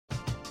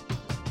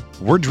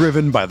We're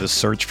driven by the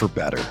search for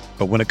better.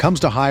 But when it comes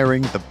to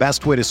hiring, the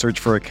best way to search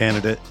for a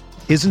candidate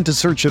isn't to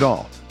search at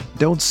all.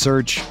 Don't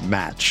search,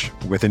 match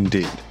with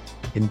Indeed.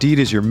 Indeed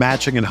is your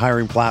matching and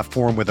hiring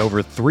platform with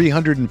over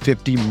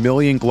 350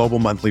 million global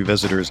monthly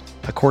visitors,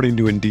 according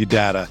to Indeed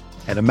data,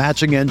 and a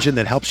matching engine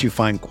that helps you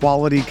find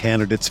quality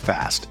candidates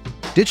fast.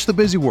 Ditch the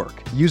busy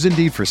work. Use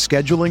Indeed for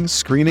scheduling,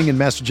 screening, and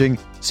messaging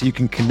so you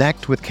can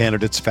connect with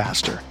candidates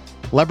faster.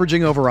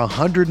 Leveraging over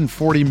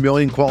 140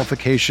 million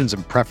qualifications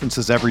and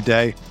preferences every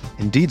day,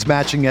 Indeed's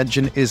matching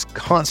engine is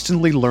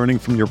constantly learning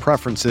from your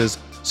preferences,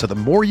 so the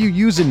more you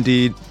use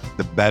Indeed,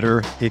 the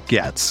better it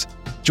gets.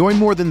 Join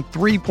more than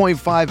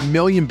 3.5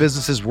 million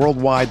businesses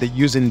worldwide that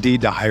use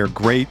Indeed to hire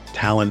great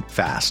talent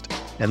fast.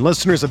 And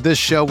listeners of this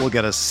show will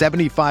get a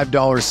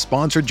 $75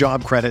 sponsored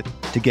job credit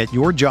to get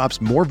your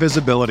jobs more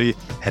visibility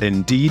at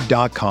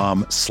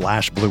Indeed.com/Blue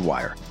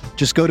Wire.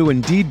 Just go to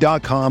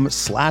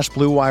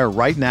Indeed.com/Blue Wire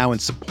right now and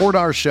support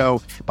our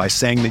show by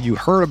saying that you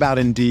heard about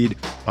Indeed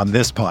on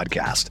this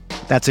podcast.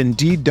 That's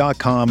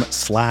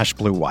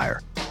Indeed.com/Blue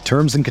Wire.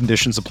 Terms and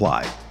conditions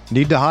apply.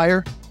 Need to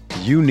hire?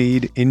 You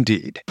need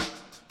Indeed.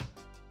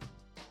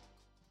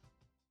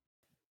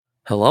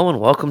 Hello and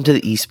welcome to the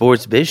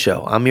Esports Biz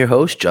Show. I'm your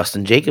host,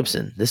 Justin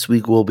Jacobson. This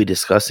week we'll be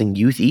discussing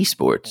youth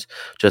esports.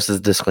 Just as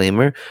a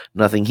disclaimer,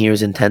 nothing here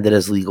is intended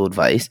as legal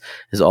advice,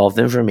 as all of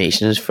the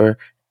information is for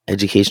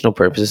educational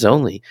purposes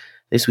only.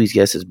 This week's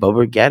guest is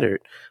Bubba Gaeddert.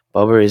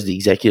 Bubba is the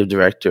executive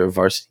director of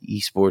Varsity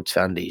Esports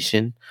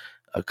Foundation,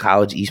 a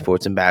college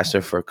esports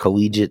ambassador for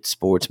Collegiate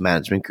Sports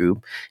Management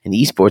Group, an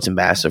esports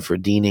ambassador for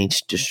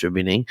D&H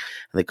Distributing,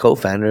 and the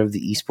co-founder of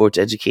the Esports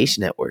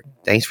Education Network.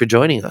 Thanks for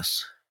joining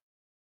us.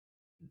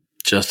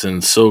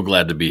 Justin, so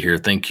glad to be here.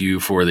 Thank you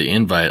for the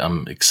invite.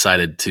 I'm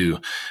excited to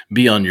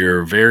be on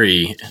your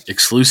very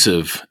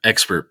exclusive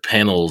expert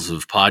panels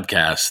of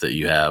podcasts that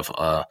you have,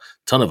 a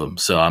ton of them.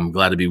 So I'm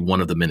glad to be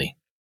one of the many.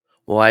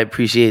 Well, I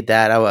appreciate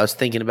that. I was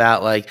thinking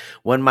about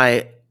when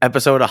my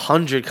episode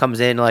 100 comes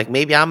in,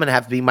 maybe I'm going to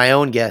have to be my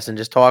own guest and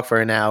just talk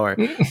for an hour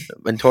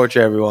and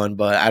torture everyone.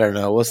 But I don't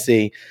know. We'll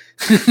see.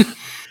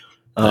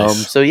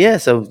 Nice.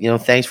 So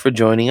thanks for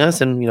joining us.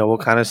 And, we'll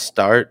kind of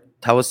start.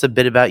 Tell us a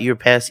bit about your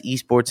past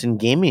esports and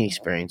gaming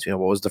experience. What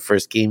was the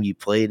first game you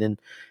played and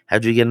how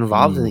did you get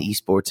involved in the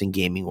esports and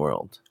gaming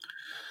world?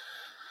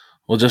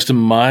 Well, Justin,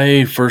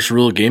 my first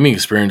real gaming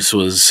experience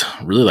was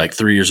really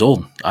 3 years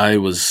old. I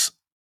was,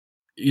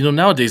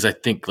 nowadays I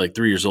think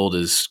 3 years old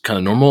is kind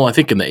of normal. I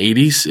think in the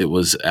 80s it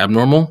was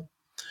abnormal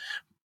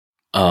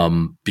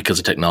because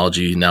of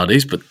technology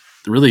nowadays. But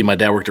really my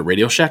dad worked at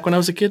Radio Shack when I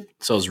was a kid.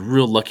 So I was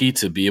real lucky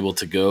to be able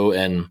to go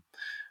and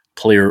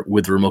play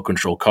with remote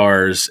control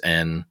cars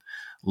and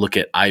look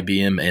at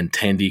IBM and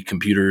Tandy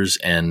computers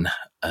and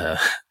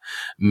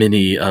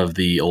many of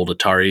the old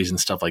Ataris and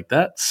stuff like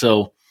that.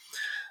 So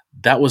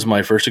that was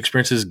my first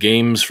experiences.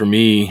 Games for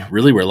me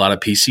really were a lot of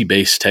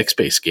PC-based,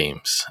 text-based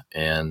games.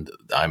 And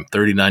I'm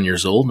 39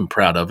 years old and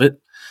proud of it.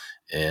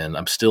 And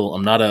I'm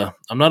not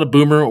a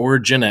boomer or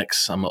a Gen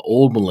X. I'm an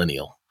old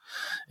millennial.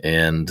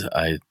 And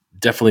I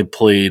definitely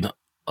played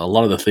a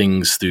lot of the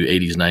things through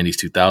 80s, 90s,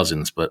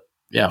 2000s. But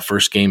yeah,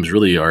 first games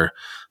really are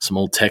some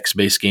old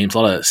text-based games. A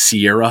lot of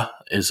Sierra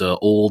is an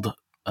old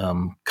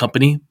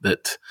company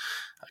that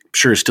I'm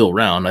sure is still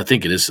around. I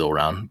think it is still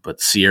around, but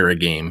Sierra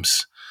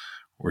games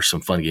were some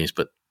fun games.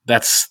 But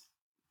that's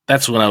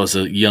when I was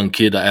a young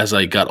kid. As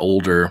I got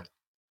older,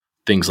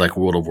 things like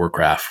World of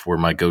Warcraft were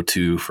my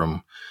go-to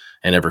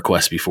and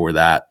EverQuest before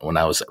that when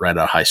I was right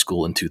out of high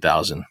school in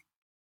 2000.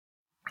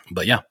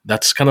 But yeah,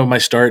 that's kind of my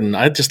start. And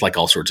I just like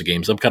all sorts of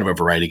games. I'm kind of a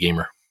variety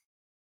gamer.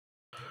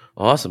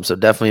 Awesome. So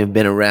definitely have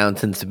been around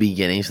since the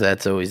beginning. So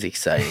that's always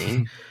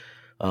exciting.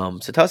 So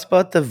tell us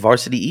about the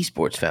Varsity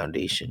Esports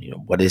Foundation.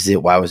 What is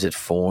it? Why was it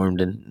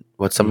formed? And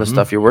what's some of the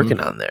stuff you're working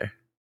on there?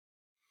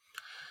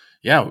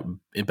 Yeah.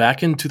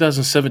 Back in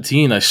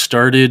 2017, I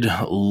started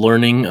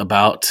learning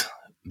about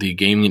the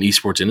gaming and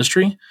esports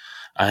industry.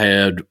 I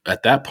had,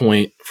 at that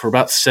point, for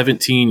about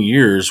 17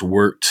 years,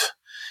 worked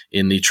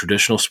in the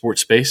traditional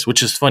sports space,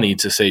 which is funny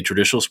to say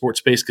traditional sports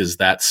space because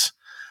that's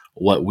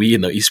what we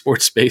in the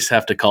esports space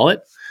have to call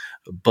it.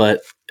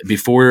 But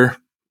before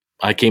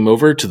I came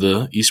over to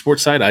the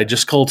esports side, I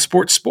just called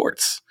sports.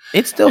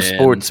 It's still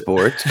sports.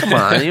 Come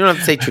on. You don't have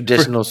to say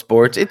traditional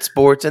sports. It's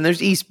sports and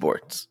there's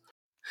esports.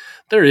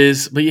 There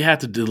is, but you have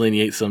to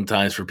delineate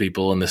sometimes for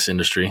people in this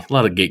industry. A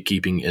lot of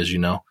gatekeeping, as you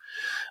know.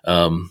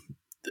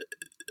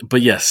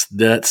 But yes,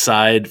 that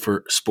side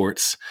for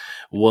sports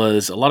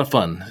was a lot of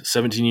fun.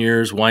 17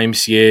 years,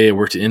 YMCA, I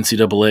worked at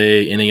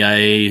NCAA,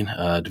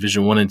 NAIA,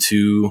 Division 1 and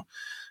 2.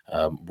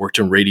 Worked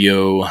in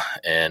radio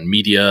and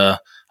media.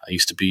 I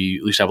used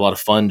to have a lot of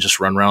fun, just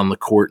run around the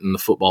court and the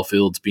football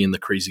fields, being the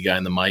crazy guy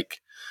in the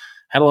mic.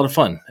 Had a lot of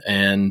fun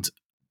and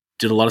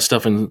did a lot of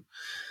stuff in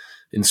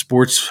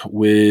sports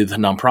with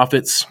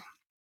nonprofits.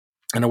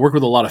 And I worked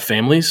with a lot of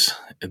families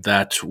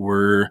that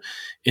were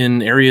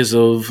in areas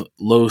of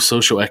low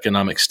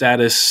socioeconomic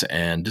status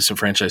and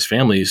disenfranchised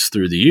families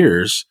through the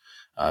years,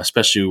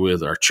 especially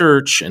with our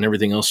church and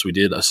everything else we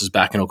did. Us is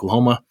back in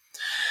Oklahoma.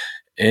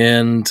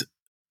 And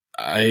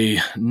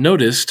I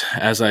noticed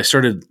as I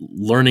started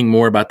learning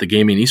more about the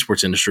gaming and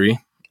esports industry,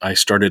 I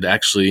started to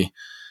actually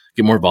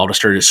get more involved. I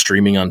started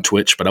streaming on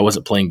Twitch, but I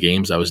wasn't playing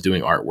games. I was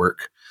doing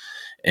artwork.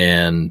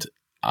 And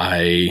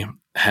I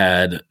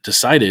had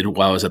decided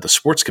while I was at the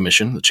Sports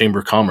Commission, the Chamber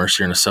of Commerce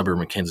here in a suburb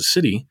of Kansas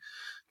City,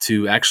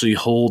 to actually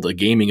hold a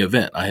gaming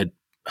event. I had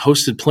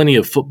hosted plenty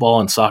of football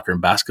and soccer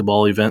and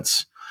basketball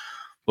events,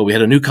 but we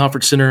had a new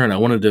conference center and I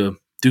wanted to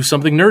do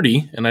something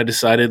nerdy. And I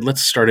decided,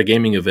 let's start a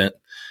gaming event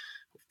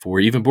for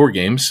even board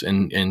games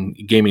and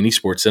gaming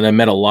esports. And I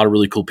met a lot of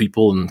really cool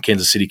people in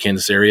Kansas City,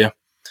 Kansas area,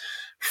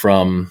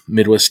 from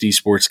Midwest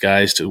esports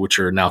guys, to which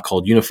are now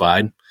called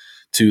Unified,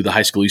 to the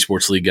high school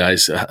esports league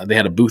guys. They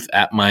had a booth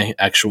at my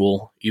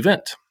actual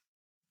event.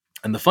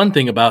 And the fun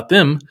thing about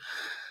them,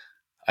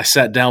 I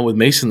sat down with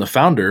Mason, the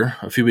founder,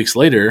 a few weeks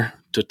later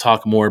to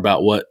talk more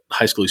about what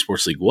high school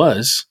esports league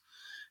was.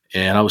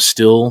 And I was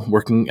still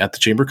working at the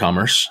Chamber of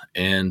Commerce,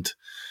 and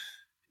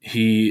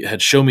he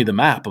had shown me the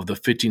map of the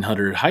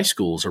 1,500 high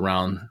schools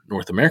around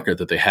North America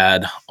that they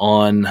had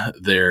in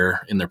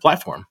their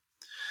platform.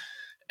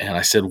 And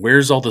I said,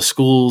 where's all the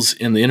schools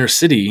in the inner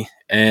city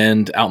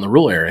and out in the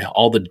rural area?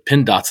 All the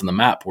pin dots on the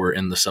map were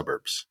in the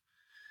suburbs.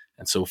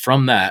 And so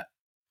from that,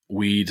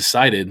 we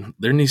decided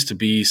there needs to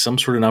be some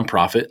sort of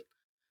nonprofit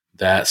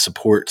that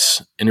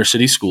supports inner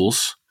city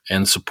schools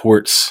and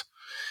supports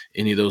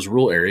any of those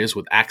rural areas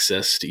with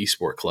access to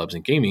esport clubs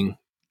and gaming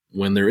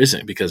when there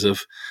isn't, because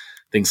of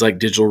things like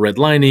digital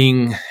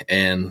redlining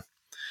and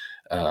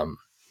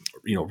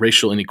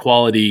racial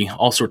inequality,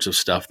 all sorts of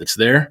stuff that's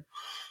there.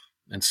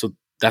 And so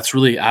that's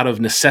really out of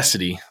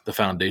necessity the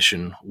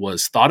foundation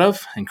was thought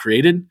of and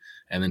created.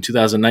 And in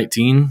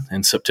 2019,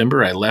 in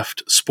September, I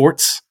left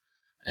sports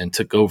and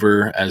took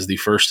over as the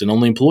first and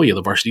only employee of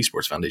the Varsity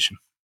Esports Foundation.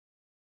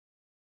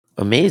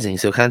 Amazing.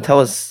 So kind of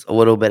tell us a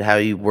little bit how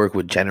you work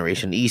with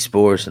Generation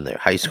Esports and their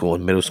high school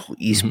and middle school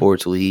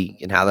esports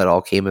league and how that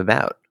all came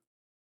about.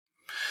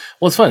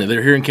 Well, it's funny.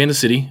 They're here in Kansas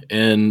City,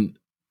 and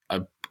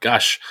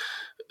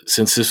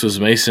since this was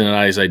Mason and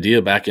I's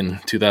idea back in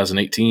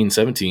 2018,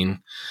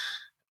 17,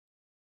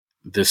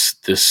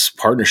 this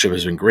partnership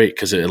has been great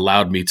because it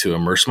allowed me to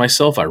immerse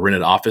myself. I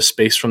rented office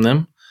space from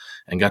them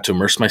and got to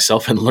immerse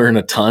myself and learn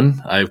a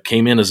ton. I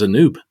came in as a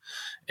noob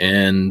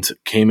and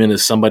came in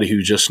as somebody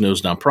who just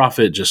knows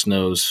nonprofit, just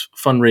knows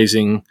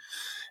fundraising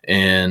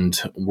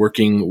and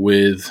working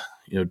with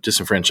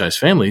disenfranchised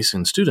families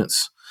and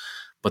students.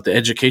 But the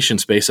education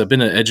space, I've been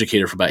an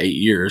educator for about 8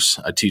 years.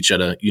 I teach at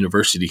a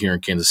university here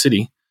in Kansas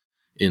City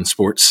in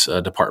sports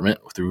department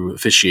through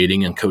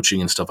officiating and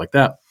coaching and stuff like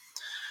that.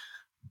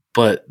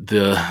 But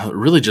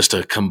really just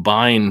a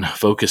combined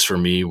focus for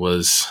me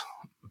was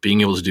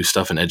being able to do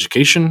stuff in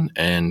education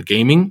and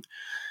gaming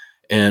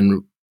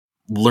and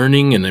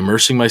learning and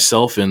immersing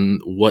myself in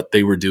what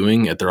they were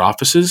doing at their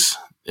offices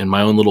in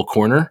my own little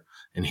corner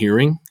and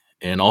hearing,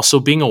 and also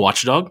being a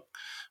watchdog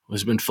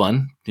has been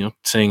fun,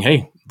 saying,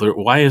 hey,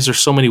 why is there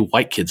so many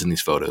white kids in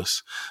these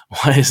photos?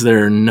 Why is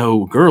there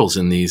no girls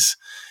in these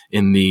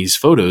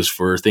photos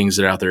for things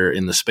that are out there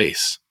in the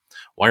space?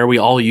 Why are we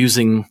all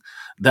using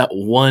that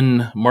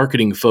one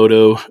marketing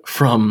photo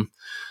from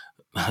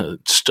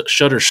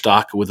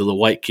Shutterstock with the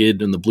white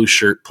kid in the blue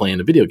shirt playing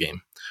a video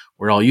game?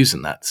 We're all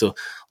using that. So a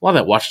lot of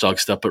that watchdog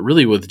stuff, but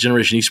really with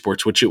Generation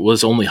Esports, which it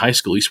was only high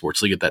school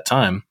esports league at that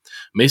time,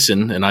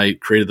 Mason and I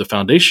created the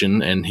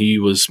foundation, and he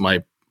was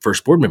my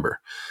first board member.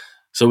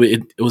 So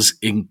it was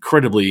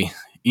incredibly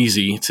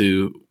easy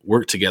to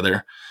work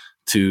together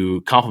to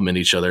complement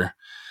each other.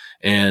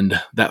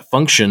 And that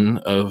function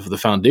of the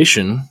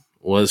foundation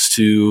was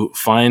to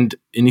find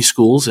any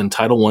schools in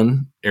Title I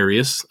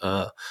areas,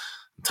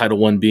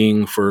 Title I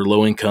being for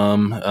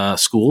low-income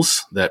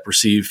schools that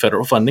receive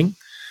federal funding.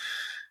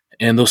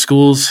 And those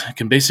schools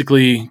can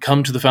basically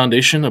come to the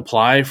foundation,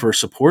 apply for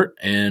support,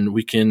 and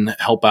we can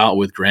help out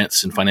with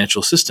grants and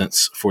financial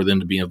assistance for them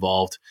to be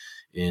involved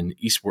in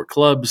esport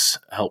clubs,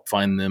 help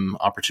find them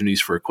opportunities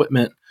for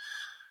equipment.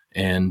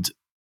 And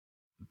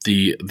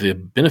the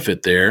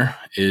benefit there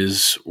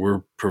is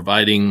we're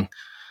providing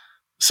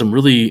some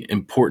really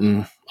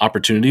important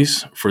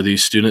opportunities for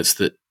these students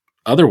that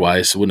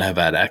otherwise wouldn't have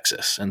had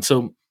access. And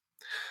so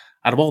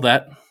out of all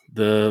that,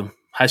 the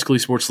High School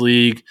Esports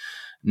League,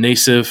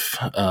 NASIF,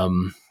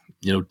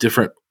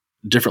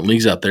 different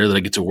leagues out there that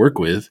I get to work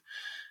with,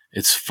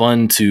 it's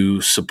fun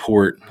to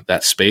support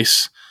that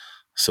space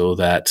so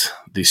that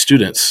the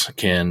students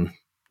can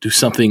do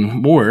something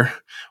more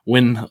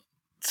when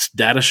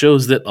data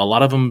shows that a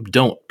lot of them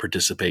don't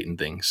participate in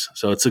things.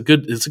 So it's a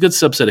good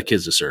subset of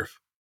kids to serve.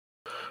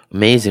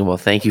 Amazing. Well,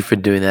 thank you for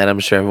doing that. I'm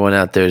sure everyone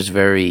out there is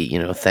very,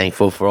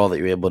 thankful for all that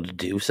you're able to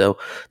do. So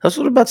tell us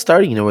what about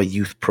starting, a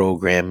youth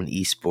program in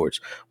esports.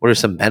 What are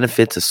some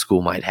benefits a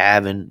school might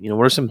have, and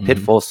what are some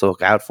pitfalls to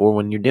look out for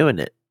when you're doing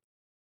it?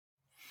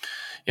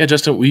 Yeah,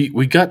 Justin,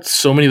 we got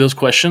so many of those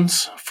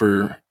questions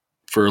for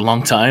a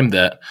long time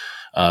that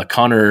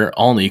Connor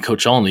Alney,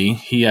 Coach Alney,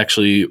 he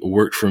actually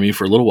worked for me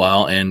for a little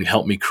while and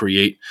helped me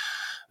create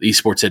the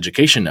Esports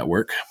Education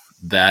Network.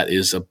 That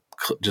is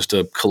just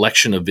a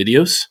collection of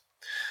videos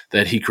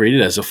that he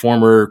created as a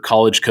former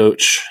college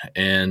coach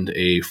and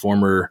a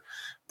former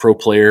pro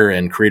player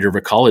and creator of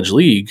a college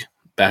league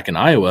back in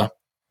Iowa.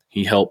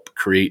 He helped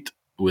create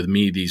with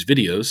me these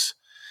videos.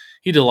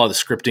 He did a lot of the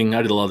scripting.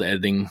 I did a lot of the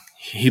editing.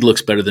 He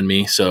looks better than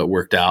me, so it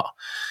worked out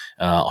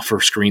for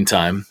screen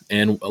time.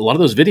 And a lot of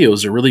those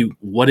videos are really,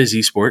 what is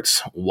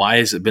esports? Why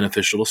is it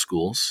beneficial to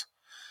schools?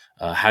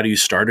 How do you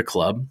start a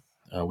club?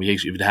 We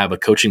even have a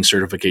coaching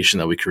certification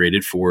that we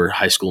created for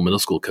high school, middle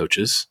school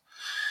coaches.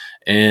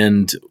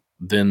 And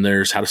then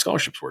there's how do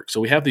scholarships work.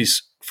 So we have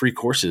these free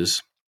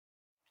courses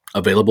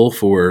available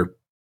for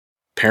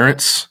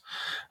parents,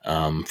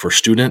 for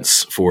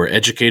students, for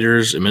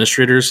educators,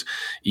 administrators,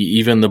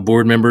 even the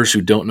board members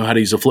who don't know how to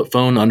use a flip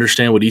phone,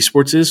 understand what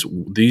esports is.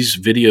 These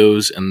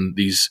videos and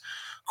these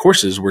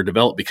courses were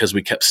developed because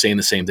we kept saying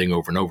the same thing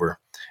over and over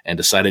and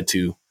decided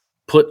to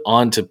put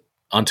onto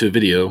a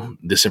video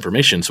this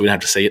information so we don't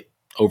have to say it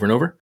over and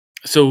over.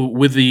 So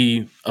with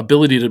the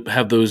ability to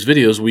have those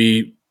videos,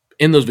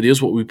 in those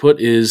videos, what we put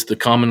is the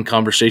common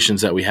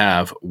conversations that we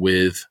have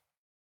with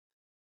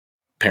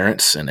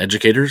parents and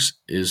educators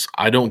is,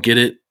 I don't get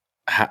it.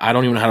 I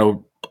don't even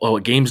know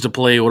what games to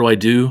play. What do I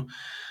do?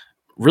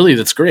 Really,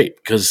 that's great,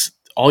 because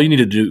all you need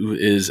to do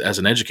is, as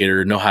an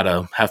educator, know how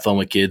to have fun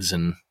with kids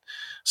and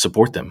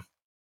support them.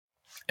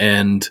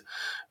 And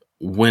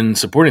when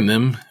supporting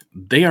them,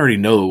 they already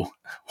know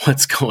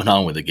what's going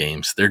on with the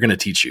games. They're going to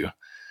teach you.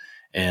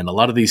 And a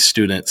lot of these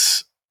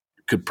students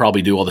could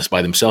probably do all this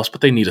by themselves,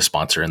 but they need a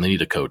sponsor and they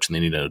need a coach and they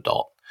need an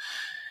adult.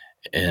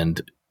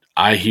 And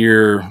I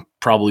hear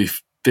probably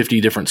 50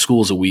 different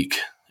schools a week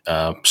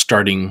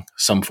starting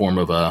some form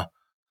of a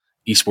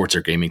esports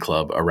or gaming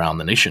club around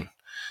the nation.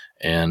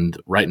 And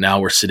right now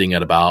we're sitting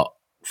at about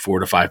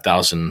 4,000 to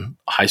 5,000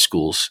 high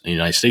schools in the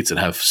United States that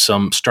have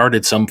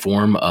started some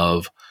form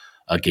of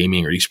a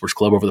gaming or esports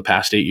club over the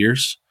past 8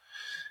 years.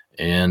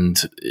 And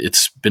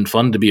it's been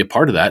fun to be a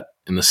part of that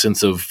in the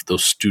sense of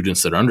those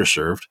students that are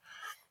underserved,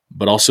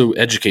 but also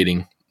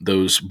educating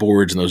those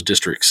boards and those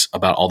districts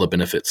about all the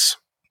benefits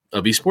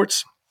of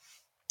esports.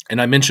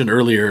 And I mentioned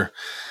earlier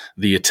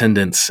the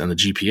attendance and the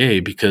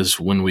GPA, because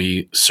when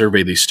we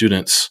survey these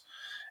students,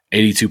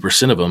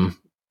 82% of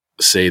them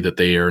say that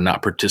they are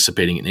not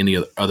participating in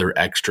any other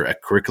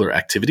extracurricular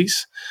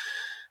activities,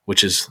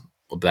 which is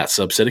that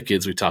subset of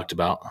kids we talked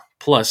about.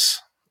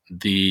 Plus,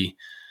 the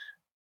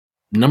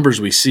numbers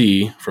we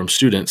see from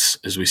students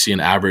is we see an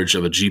average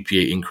of a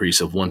GPA increase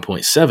of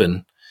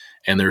 1.7,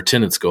 and their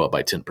attendance go up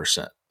by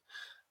 10%.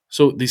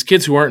 So these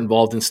kids who aren't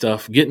involved in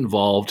stuff get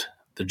involved,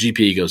 their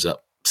GPA goes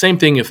up. Same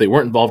thing if they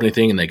weren't involved in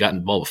anything and they got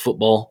involved with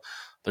football,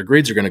 their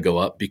grades are going to go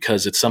up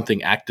because it's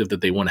something active that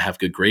they want to have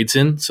good grades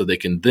in, so they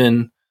can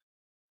then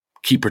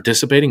keep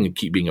participating and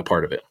keep being a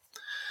part of it.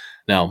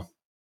 Now,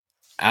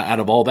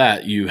 out of all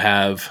that, you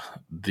have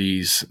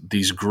these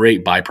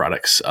great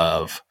byproducts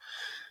of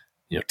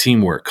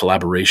teamwork,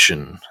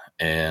 collaboration,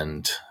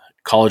 and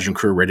college and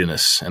career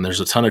readiness. And there's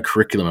a ton of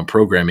curriculum and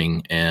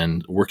programming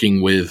and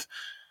working with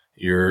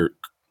your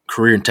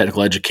career and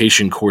technical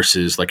education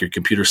courses like your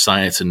computer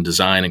science and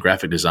design and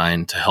graphic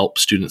design to help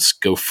students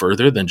go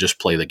further than just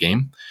play the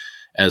game.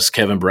 As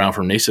Kevin Brown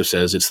from NASIF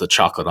says, it's the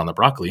chocolate on the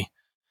broccoli,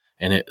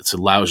 and it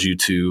allows you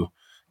to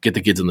get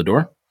the kids in the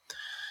door.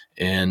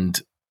 And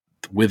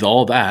with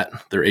all that,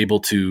 they're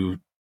able to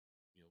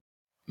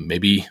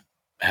maybe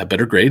have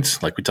better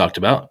grades, like we talked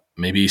about,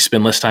 maybe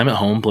spend less time at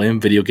home playing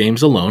video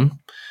games alone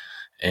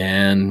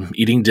and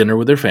eating dinner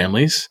with their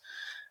families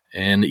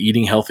and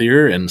eating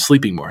healthier and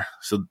sleeping more.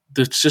 So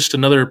there's just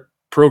another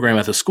program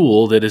at the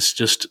school that is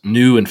just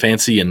new and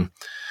fancy, and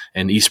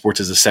esports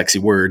is a sexy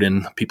word,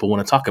 and people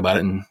want to talk about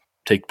it and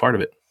take part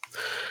of it.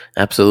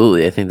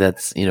 Absolutely. I think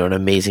that's, an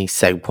amazing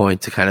seg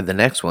point to kind of the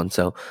next one.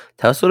 So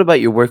tell us what about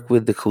your work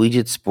with the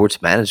Collegiate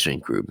Sports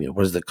Management Group.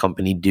 What does the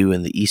company do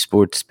in the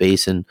esports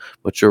space, and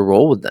what's your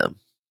role with them?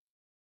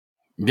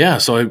 Yeah,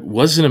 so I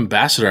was an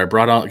ambassador. I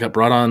got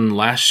brought on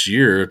last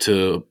year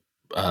to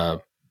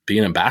be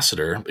an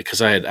ambassador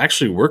because I had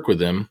actually worked with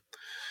them,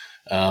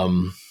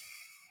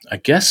 I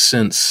guess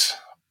since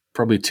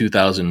probably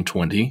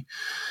 2020.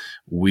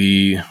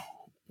 We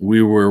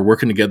were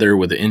working together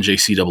with the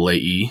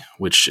NJCAA,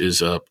 which is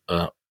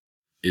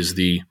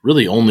the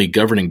really only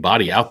governing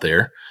body out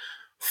there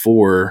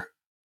for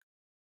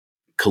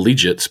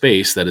collegiate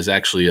space that is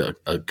actually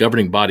a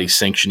governing body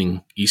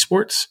sanctioning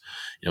esports.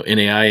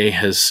 NAIA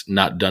has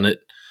not done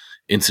it.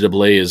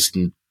 NCAA is,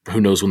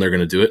 who knows when they're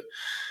going to do it.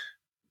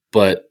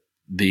 But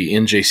the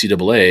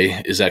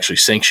NJCAA is actually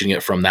sanctioning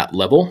it from that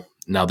level.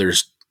 Now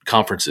there's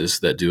conferences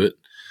that do it.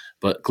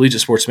 But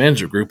Collegiate Sports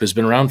Management Group has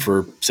been around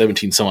for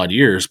 17 some odd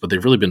years, but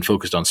they've really been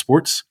focused on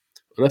sports.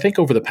 But I think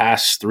over the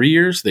past 3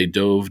 years, they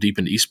dove deep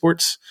into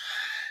esports.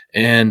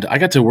 And I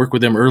got to work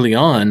with them early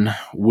on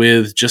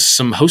with just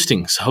some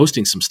hosting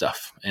some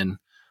stuff. And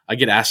I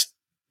get asked,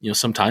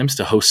 sometimes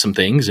to host some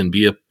things and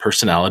be a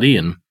personality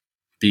and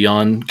be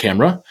on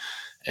camera.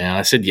 And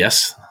I said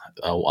yes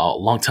a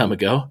long time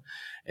ago.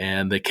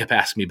 And they kept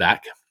asking me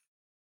back.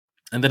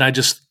 And then I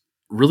just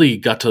really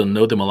got to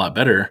know them a lot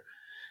better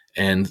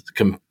and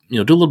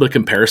do a little bit of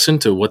comparison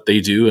to what they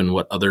do and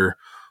what other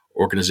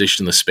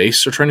organizations in the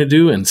space are trying to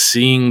do, and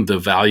seeing the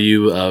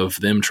value of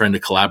them trying to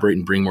collaborate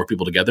and bring more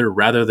people together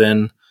rather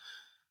than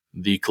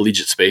the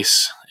collegiate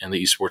space and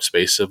the esports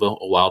space of a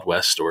Wild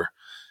West or,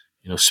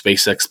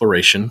 space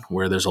exploration,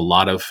 where there's a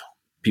lot of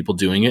people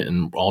doing it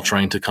and all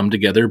trying to come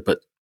together, but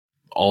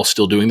all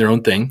still doing their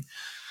own thing.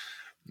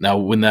 Now,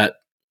 when I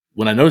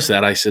noticed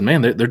that, I said,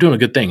 man, they're doing a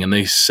good thing. And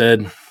they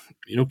said,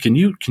 can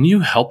you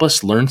help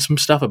us learn some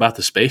stuff about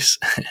the space?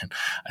 And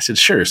I said,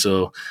 sure.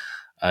 So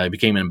I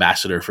became an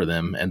ambassador for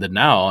them. And then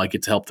now I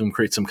get to help them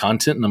create some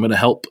content, and I'm going to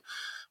help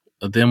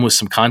them with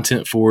some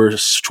content for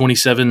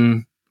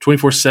 24/7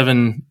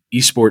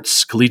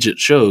 esports collegiate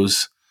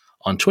shows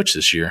on Twitch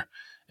this year.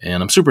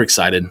 And I'm super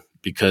excited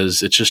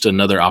because it's just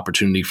another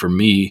opportunity for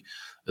me.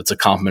 That's a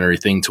complementary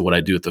thing to what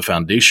I do at the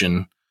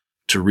foundation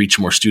to reach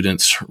more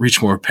students, reach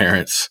more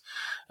parents,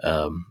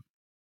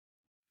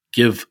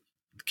 give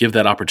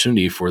that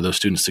opportunity for those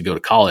students to go to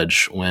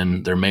college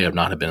when there may have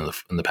not have been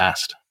in the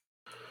past.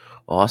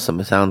 Awesome.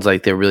 It sounds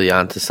like they're really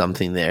onto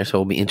something there. So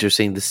it'll be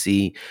interesting to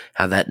see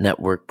how that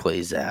network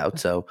plays out.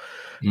 So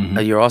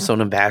you're also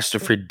an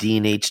ambassador for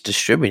D&H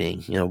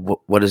Distributing.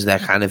 What does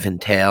that kind of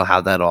entail?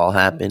 How that all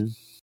happened?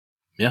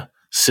 Yeah,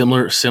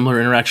 similar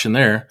interaction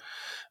there.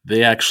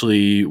 They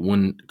actually,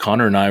 when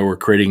Connor and I were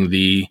creating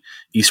the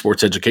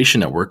Esports Education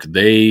Network,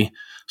 they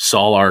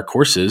saw our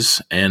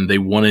courses and they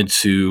wanted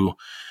to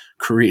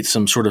create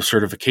some sort of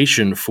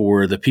certification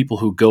for the people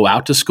who go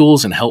out to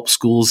schools and help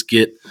schools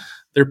get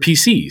their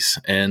PCs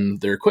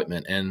and their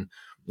equipment. And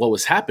what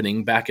was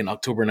happening back in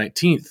October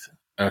 19,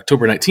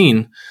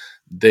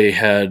 they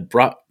had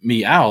brought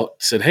me out,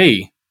 said,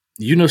 hey,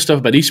 you know stuff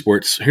about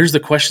esports. Here's the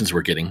questions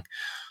we're getting.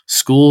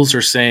 Schools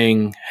are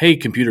saying, hey,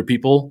 computer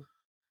people,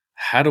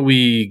 how do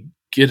we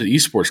get an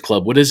esports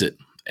club? What is it?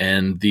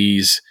 And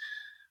these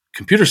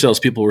computer sales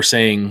people were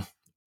saying,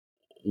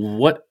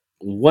 what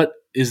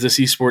is this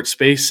esports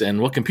space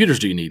and what computers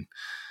do you need?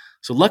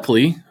 So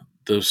luckily,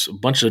 those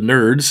bunch of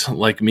nerds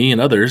like me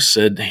and others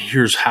said,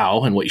 here's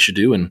how and what you should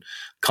do. And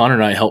Connor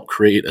and I helped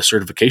create a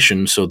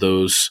certification. So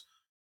those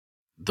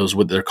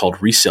what they're called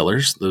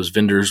resellers, those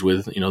vendors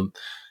with,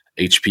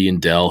 HP and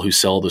Dell who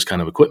sell this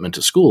kind of equipment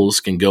to schools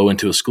can go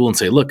into a school and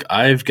say, look,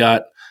 I've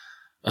got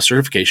a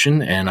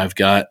certification and I've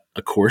got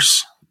a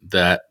course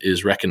that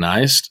is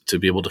recognized to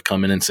be able to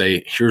come in and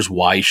say, here's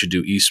why you should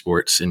do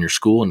esports in your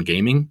school and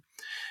gaming.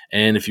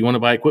 And if you want to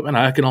buy equipment,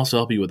 I can also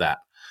help you with that.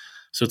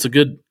 So it's a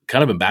good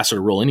kind of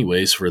ambassador role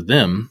anyways for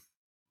them.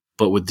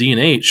 But with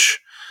D&H,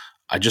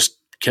 I just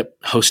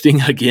kept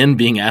hosting again,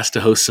 being asked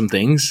to host some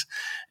things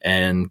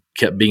and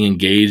kept being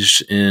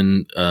engaged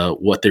in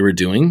what they were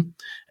doing.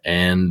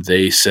 And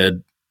they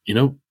said,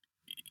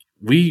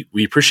 we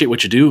appreciate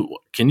what you do.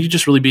 Can you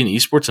just really be an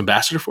esports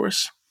ambassador for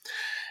us?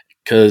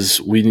 Because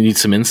we need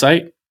some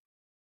insight.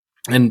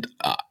 And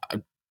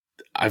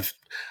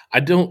I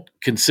don't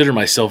consider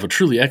myself a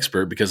truly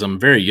expert because I'm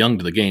very young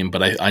to the game,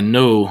 but I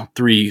know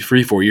 4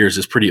 years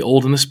is pretty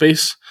old in the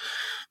space,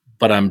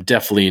 but I'm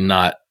definitely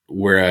not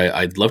where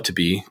I'd love to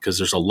be because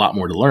there's a lot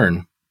more to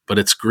learn. But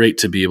it's great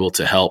to be able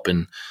to help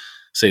and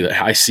say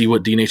that I see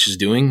what D&H is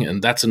doing.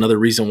 And that's another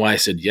reason why I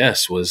said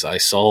yes, was I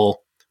saw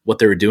what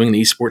they were doing in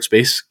the esports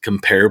space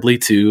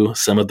comparably to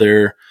some of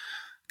their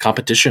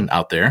competition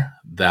out there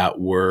that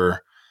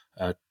were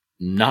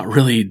not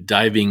really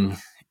diving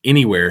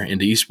anywhere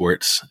into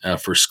esports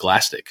for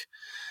Scholastic.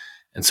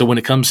 And so when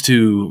it comes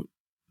to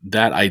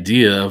that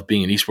idea of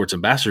being an esports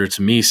ambassador,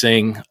 to me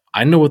saying,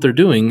 I know what they're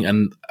doing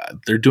and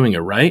they're doing it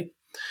right.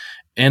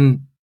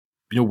 And,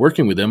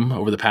 working with them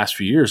over the past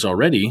few years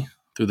already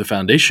through the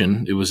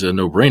foundation, it was a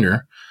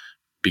no-brainer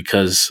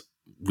because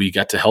we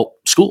got to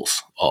help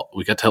schools.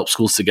 We got to help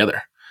schools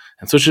together.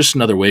 And so it's just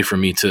another way for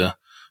me to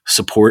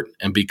support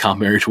and be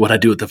complementary to what I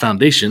do at the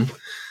foundation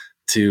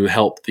to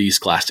help the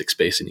Scholastic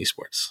space in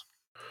esports.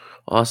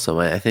 Awesome.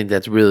 I think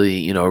that's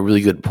really, a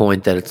really good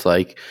point that it's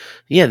like,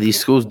 yeah, these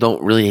schools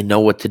don't really know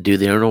what to do.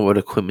 They don't know what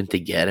equipment to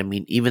get. I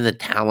mean, even the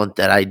talent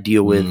that I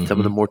deal with, some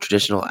of the more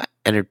traditional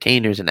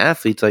entertainers and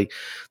athletes, like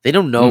they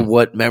don't know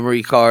what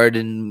memory card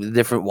and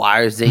different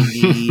wires they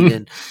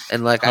need.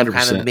 and like 100%. I've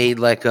kind of made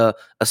like a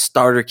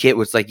starter kit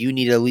where it's like you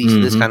need at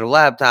least this kind of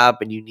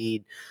laptop and you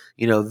need,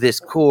 this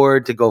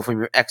cord to go from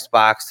your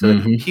Xbox to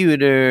the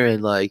computer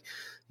and like,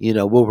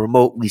 we'll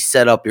remotely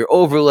set up your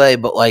overlay,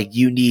 but like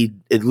you need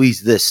at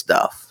least this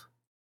stuff.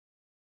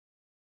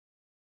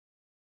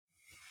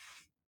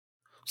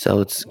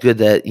 So it's good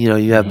that,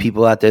 you have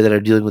people out there that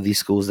are dealing with these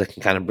schools that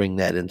can kind of bring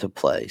that into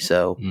play.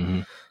 So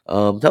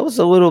that was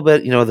a little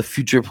bit, the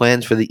future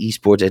plans for the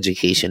Esports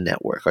Education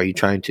Network. Are you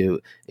trying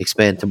to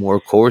expand to more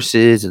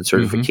courses and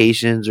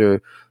certifications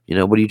or,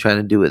 what are you trying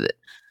to do with it?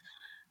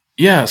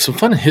 Yeah, some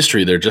fun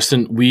history there,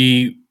 Justin.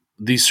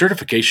 These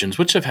certifications,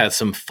 which have had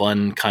some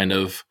fun kind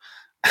of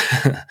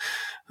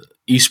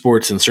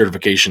esports and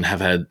certification have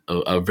had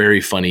a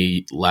very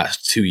funny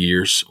last 2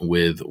 years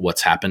with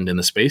what's happened in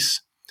the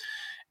space.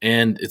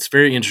 And it's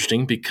very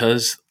interesting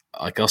because,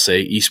 like I'll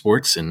say,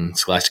 esports and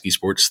Scholastic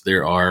esports,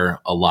 there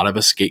are a lot of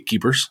us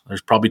gatekeepers.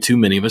 There's probably too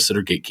many of us that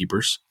are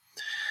gatekeepers.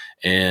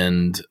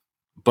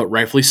 But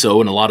rightfully so,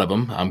 and a lot of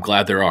them, I'm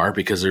glad there are,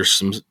 because there's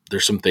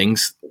some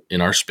things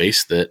in our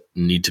space that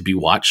need to be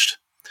watched.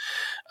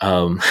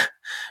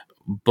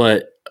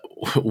 But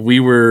we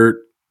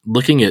were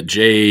looking at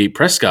Jay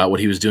Prescott, what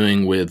he was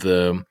doing with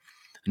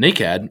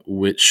NACAD,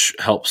 which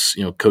helps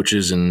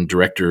coaches and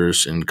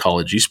directors in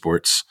college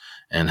esports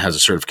and has a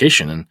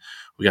certification. And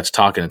we got to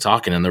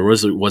talking, and there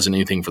wasn't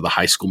anything for the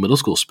high school, middle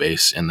school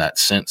space in that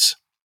sense.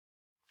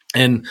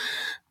 And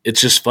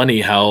it's just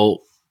funny how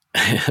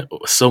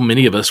so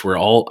many of us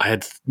I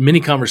had many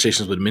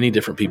conversations with many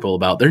different people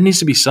about there needs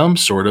to be some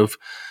sort of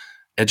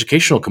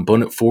educational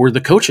component for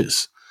the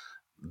coaches.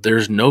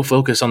 There's no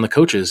focus on the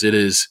coaches. It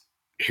is,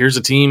 here's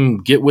a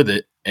team, get with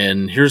it,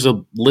 and here's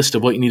a list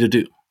of what you need to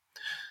do.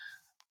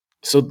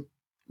 So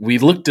we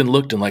looked and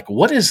like,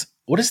 what is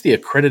the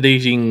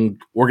accrediting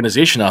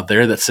organization out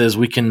there that says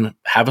we can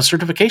have a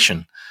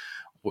certification?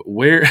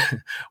 Where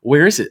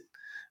is it?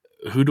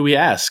 Who do we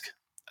ask?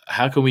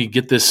 How can we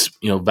get this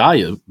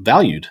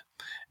valued?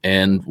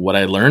 And what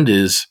I learned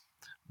is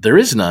there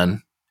is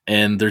none,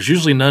 and there's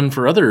usually none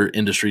for other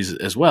industries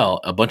as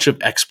well. A bunch of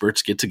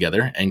experts get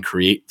together and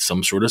create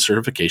some sort of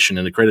certification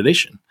and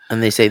accreditation.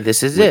 And they say,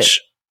 this is it.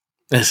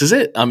 This is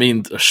it. I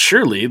mean,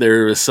 surely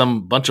there was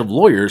some bunch of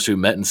lawyers who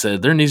met and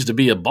said there needs to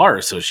be a bar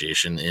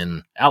association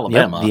in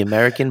Alabama. Yep, the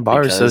American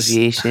Bar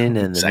Association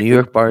and the New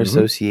York Bar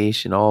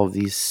Association, all of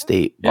these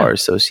state bar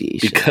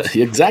associations.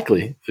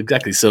 Exactly.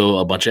 So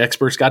a bunch of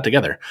experts got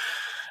together.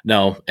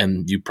 Now,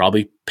 and you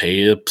probably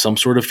pay some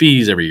sort of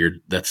fees every year.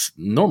 That's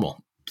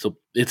normal. So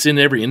it's in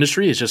every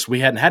industry. It's just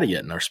we hadn't had it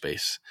yet in our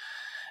space.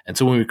 And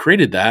so when we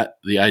created that,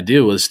 the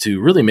idea was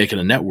to really make it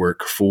a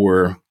network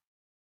for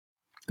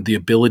the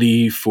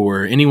ability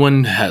for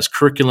anyone who has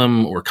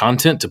curriculum or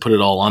content to put it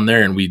all on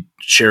there, and we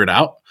share it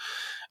out.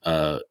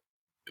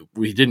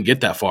 We didn't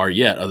get that far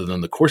yet other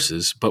than the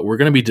courses, but we're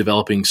going to be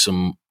developing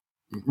some,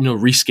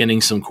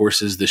 reskinning some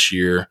courses this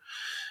year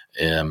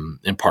in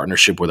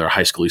partnership with our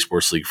high school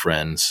esports league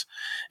friends,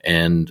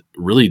 and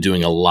really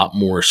doing a lot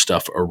more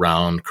stuff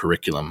around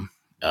curriculum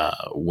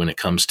when it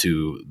comes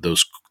to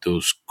those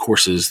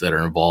courses that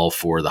are involved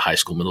for the high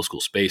school, middle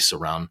school space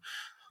around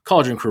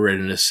college and career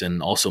readiness.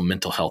 And also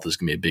mental health is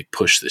going to be a big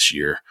push this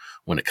year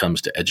when it comes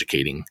to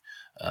educating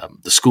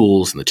the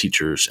schools and the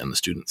teachers and the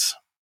students.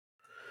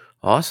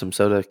 Awesome.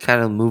 So to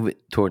kind of move it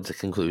towards the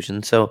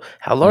conclusion, so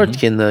how large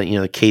can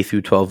the K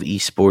through 12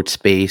 esports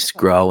space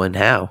grow, and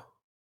how?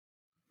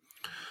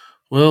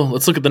 Well,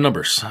 let's look at the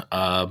numbers.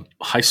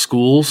 High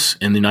schools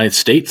in the United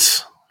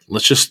States.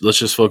 Let's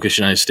just focus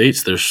United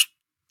States. There's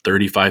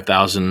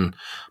 35,000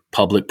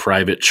 public,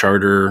 private,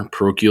 charter,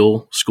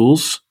 parochial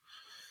schools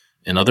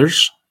and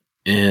others.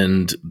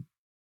 And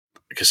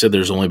like I said,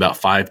 there's only about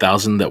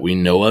 5,000 that we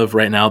know of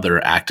right now that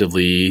are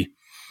actively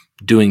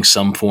doing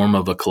some form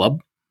of a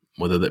club,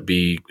 whether that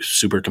be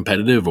super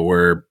competitive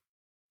or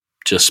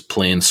just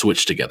playing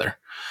Switch together.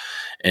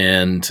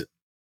 And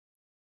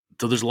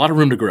so there's a lot of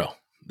room to grow.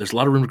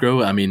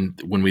 I mean,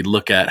 when we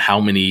look at how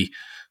many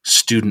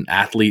student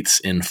athletes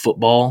in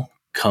football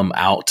come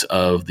out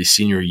of the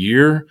senior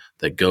year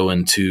that go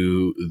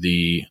into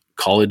the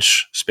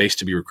college space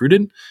to be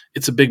recruited,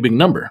 it's a big, big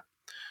number.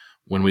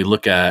 When we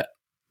look at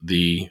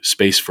the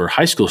space for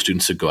high school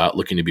students to go out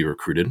looking to be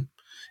recruited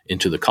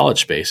into the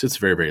college space, it's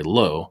very, very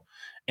low.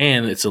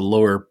 And it's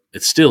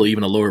still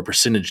even a lower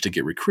percentage to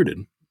get recruited,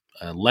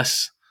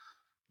 less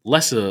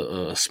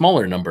a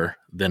smaller number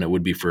than it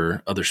would be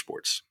for other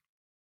sports.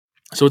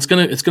 So it's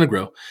gonna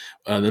grow.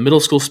 The middle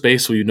school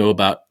space, we know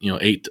about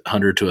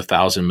 800 to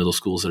 1,000 middle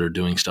schools that are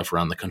doing stuff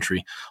around the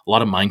country. A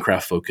lot of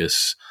Minecraft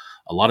focus,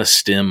 a lot of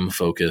STEM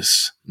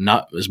focus,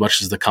 not as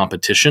much as the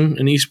competition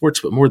in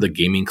esports, but more the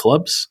gaming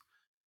clubs.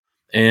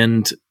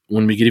 And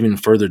when we get even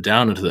further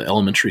down into the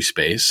elementary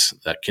space,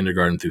 that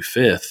kindergarten through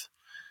fifth,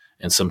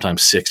 and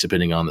sometimes sixth,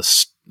 depending on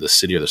the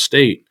city or the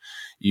state,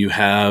 you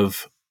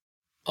have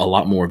a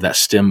lot more of that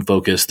STEM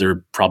focus.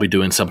 They're probably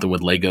doing something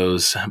with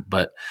Legos,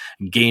 but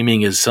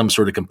gaming is some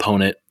sort of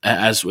component.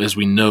 As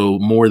we know,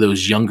 more of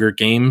those younger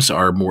games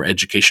are more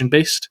education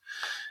based.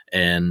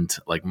 And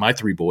like my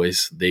three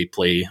boys, they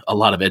play a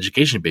lot of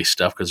education based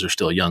stuff because they're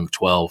still young,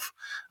 12,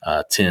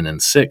 10,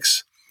 and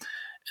 6.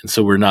 And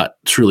so we're not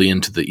truly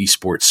into the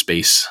esports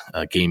space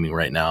gaming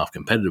right now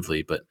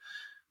competitively, but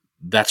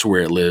that's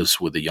where it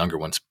lives with the younger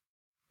ones.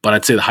 But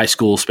I'd say the high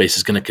school space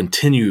is going to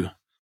continue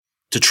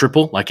to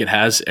triple like it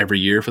has every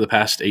year for the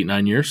past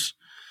 8-9 years.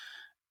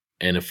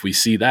 And if we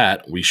see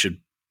that, we should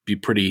be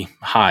pretty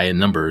high in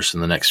numbers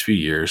in the next few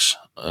years,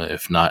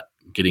 if not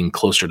getting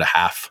closer to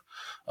half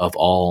of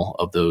all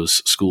of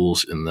those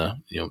schools in the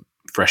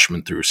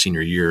freshman through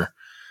senior year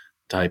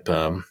type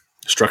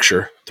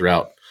structure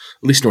throughout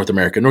at least North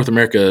America. North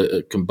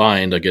America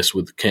combined, I guess,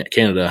 with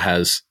Canada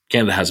has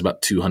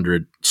about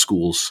 200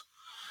 schools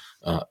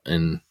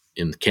in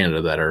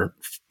Canada that are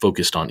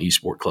focused on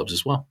esport clubs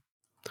as well.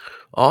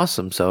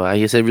 Awesome. So I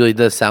guess it really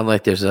does sound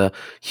like there's a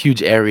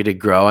huge area to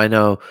grow. I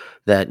know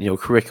that,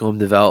 curriculum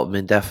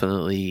development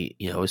definitely,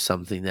 is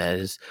something that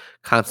is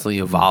constantly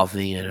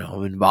evolving, and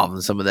I'm involved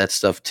in some of that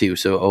stuff too.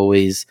 So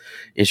always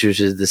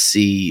interested to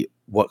see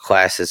what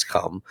classes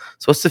come.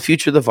 So what's the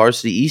future of the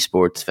Varsity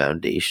Esports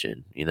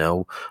Foundation?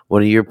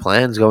 What are your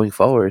plans going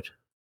forward?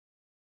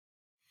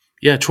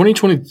 Yeah,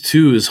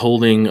 2022 is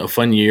holding a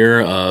fun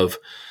year of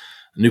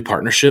new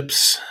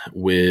partnerships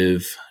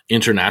with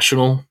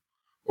international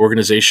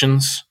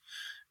organizations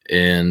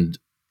and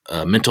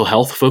mental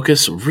health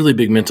focus, really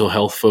big mental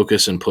health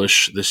focus and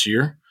push this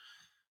year.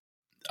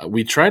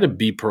 We try to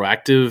be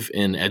proactive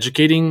in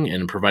educating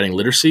and providing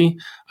literacy.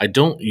 I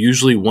don't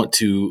usually want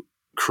to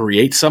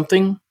create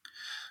something.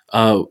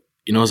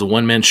 As a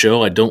one-man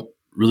show, I don't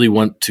really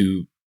want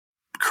to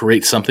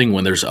create something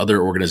when there's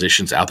other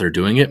organizations out there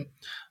doing it.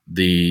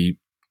 The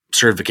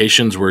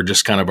certifications were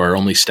just kind of our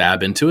only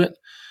stab into it.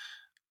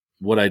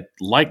 What I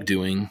like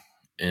doing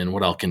and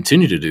what I'll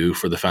continue to do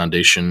for the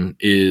foundation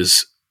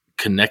is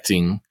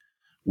connecting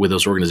with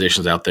those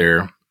organizations out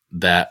there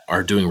that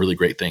are doing really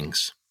great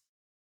things.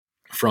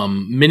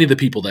 From many of the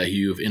people that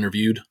you've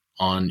interviewed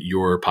on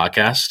your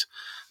podcast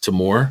to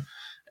more,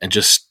 and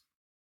just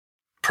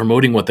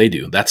promoting what they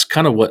do. That's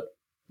kind of what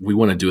we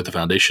want to do at the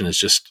foundation.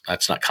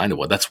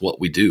 That's what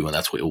we do. And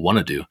that's what we want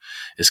to do,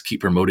 is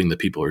keep promoting the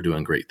people who are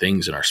doing great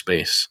things in our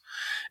space.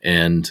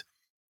 And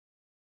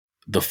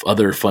the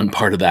other fun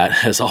part of that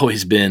has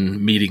always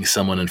been meeting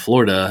someone in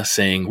Florida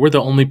saying, we're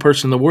the only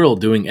person in the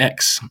world doing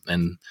X.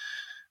 And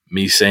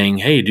me saying,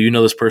 hey, do you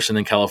know this person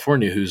in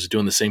California who's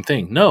doing the same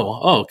thing? No.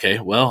 Oh, okay.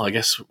 Well, I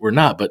guess we're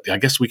not, but I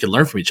guess we can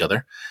learn from each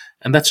other.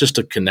 And that's just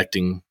a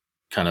connecting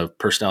kind of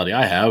personality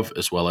I have,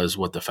 as well as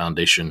what the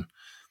foundation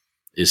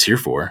is here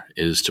for,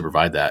 is to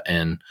provide that.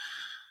 And,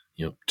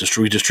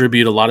 we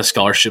distribute a lot of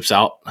scholarships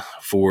out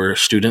for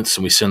students,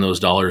 and we send those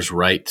dollars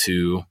right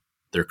to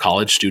their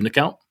college student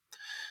account.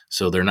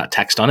 So they're not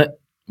taxed on it,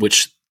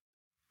 which,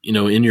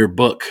 in your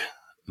book,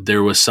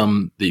 there was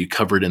some that you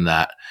covered in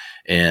that.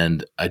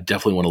 And I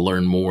definitely want to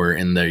learn more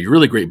in the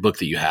really great book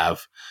that you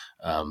have,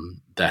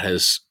 that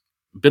has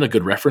been a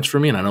good reference for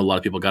me. And I know a lot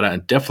of people got it. I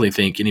definitely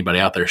think anybody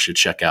out there should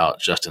check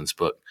out Justin's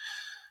book,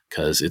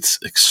 because it's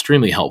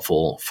extremely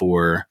helpful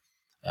for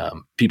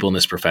people in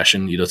this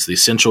profession. It's the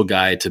essential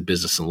guide to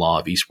business and law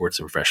of esports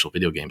and professional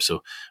video games.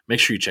 So make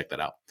sure you check that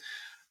out.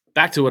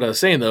 Back to what I was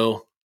saying,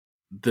 though,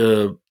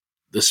 the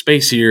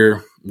space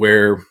here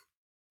where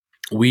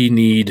we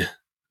need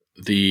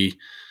the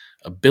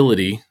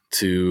ability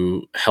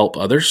to help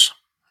others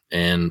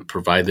and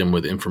provide them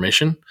with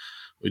information.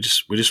 We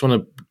just want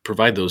to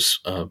provide those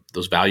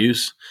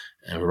values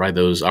and provide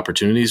those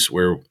opportunities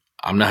where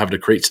I'm not having to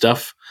create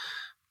stuff,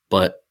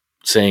 but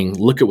saying,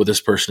 look at what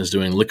this person is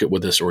doing, look at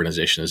what this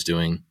organization is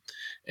doing.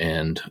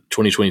 And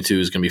 2022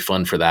 is going to be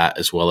fun for that,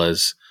 as well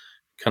as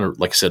kind of,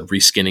 like I said,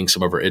 reskinning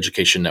some of our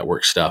education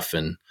network stuff.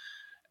 And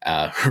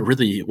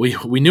really, we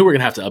knew we were going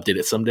to have to update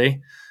it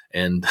someday,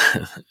 and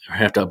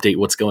have to update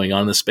what's going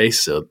on in the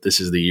space. So this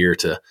is the year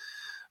to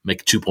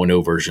make a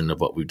 2.0 version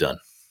of what we've done.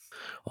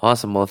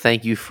 Awesome. Well,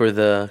 thank you for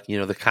the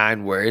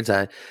kind words.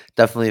 I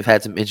definitely have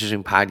had some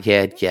interesting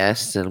podcast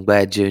guests, and I'm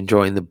glad you're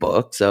enjoying the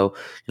book. So,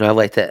 I'd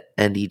like to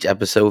end each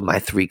episode with my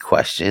 3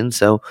 questions.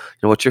 So,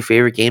 what's your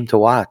favorite game to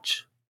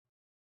watch?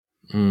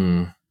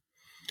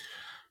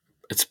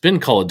 It's been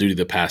Call of Duty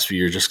the past few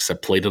years, just because I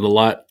played it a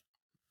lot.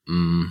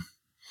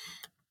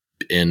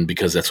 And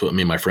because that's what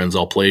me and my friends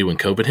all played when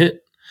COVID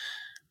hit.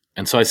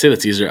 And so I'd say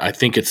that's easier. I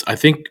think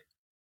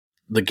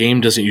the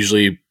game doesn't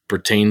usually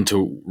pertain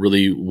to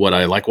really what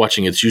I like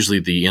watching. It's usually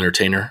the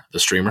entertainer, the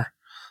streamer.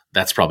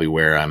 That's probably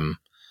where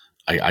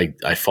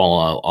I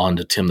fall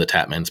onto Tim the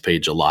Tatman's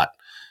page a lot,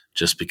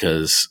 just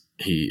because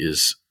he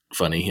is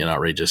funny and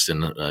outrageous,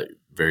 and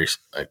very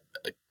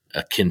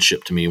a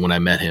kinship to me. When I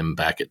met him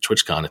back at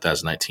TwitchCon in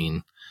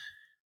 2019,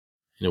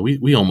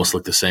 we almost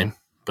look the same.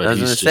 But I was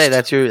going to say,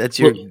 that's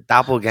your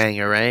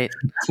doppelganger, right?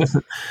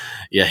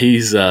 Yeah,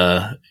 he's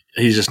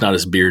just not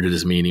as bearded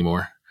as me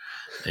anymore,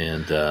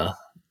 and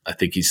I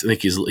think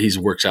he's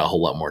works out a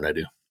whole lot more than I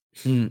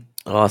do.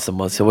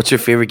 Awesome. So, what's your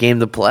favorite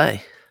game to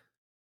play?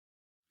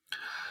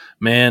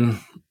 Man,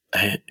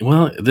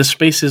 this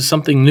space is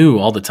something new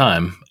all the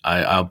time.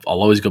 I'll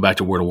always go back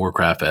to World of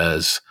Warcraft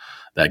as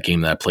that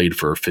game that I played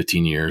for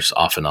 15 years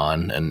off and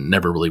on, and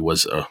never really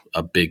was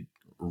a big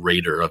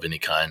raider of any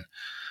kind.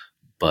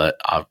 But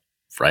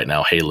right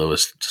now, Halo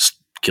is just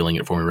killing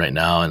it for me right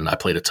now, and I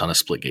played a ton of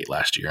Splitgate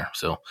last year.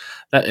 So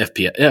that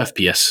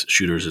FPS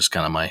shooters is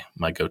kind of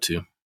my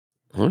go-to.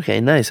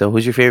 Okay, nice. So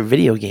who's your favorite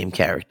video game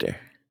character?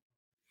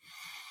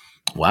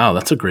 Wow,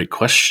 that's a great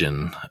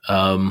question.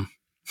 I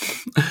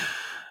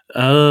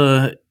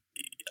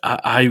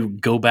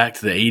go back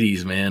to the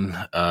 80s,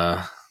 man.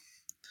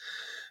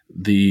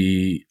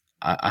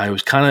 I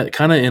was kind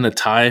of in a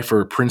tie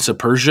for Prince of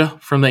Persia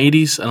from the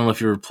 80s. I don't know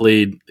if you ever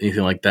played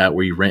anything like that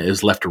where you ran, it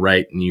was left to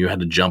right and you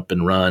had to jump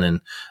and run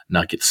and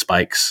not get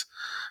spikes.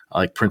 I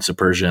like Prince of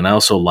Persia. And I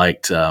also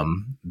liked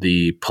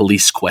the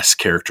police quest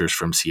characters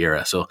from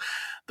Sierra. So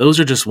those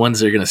are just ones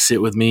that are going to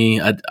sit with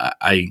me.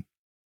 I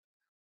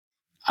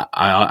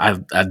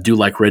do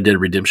like Red Dead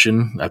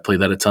Redemption. I play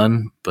that a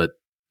ton, but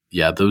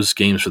yeah, those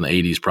games from the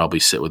 80s probably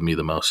sit with me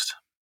the most.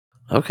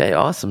 Okay,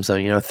 awesome.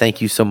 So,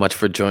 thank you so much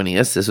for joining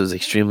us. This was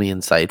extremely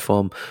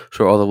insightful. I'm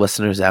sure all the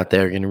listeners out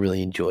there are going to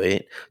really enjoy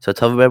it. So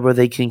tell everybody where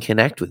they can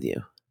connect with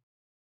you.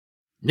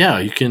 Yeah,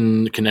 you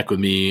can connect with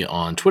me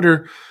on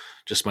Twitter.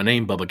 Just my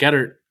name, Bubba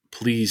Gaeddert.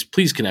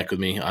 Please connect with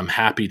me. I'm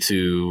happy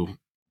to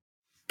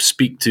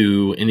speak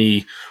to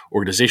any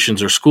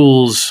organizations or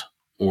schools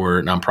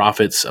or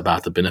nonprofits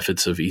about the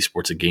benefits of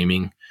esports and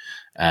gaming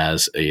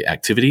as a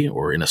activity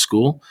or in a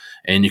school.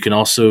 And you can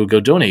also go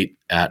donate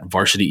at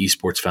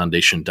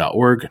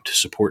varsityesportsfoundation.org to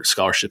support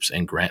scholarships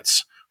and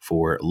grants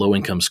for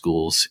low-income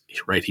schools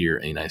right here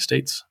in the United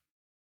States.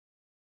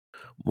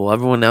 Well,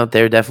 everyone out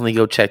there, definitely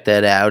go check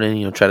that out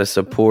and, try to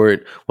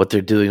support what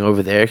they're doing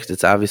over there, because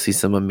it's obviously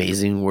some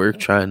amazing work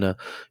trying to,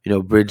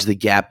 bridge the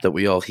gap that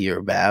we all hear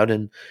about.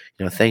 And,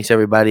 thanks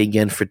everybody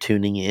again for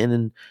tuning in,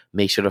 and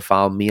make sure to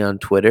follow me on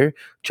Twitter,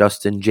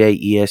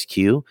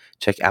 JustinJESQ.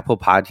 Check Apple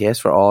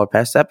Podcasts for all our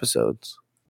past episodes.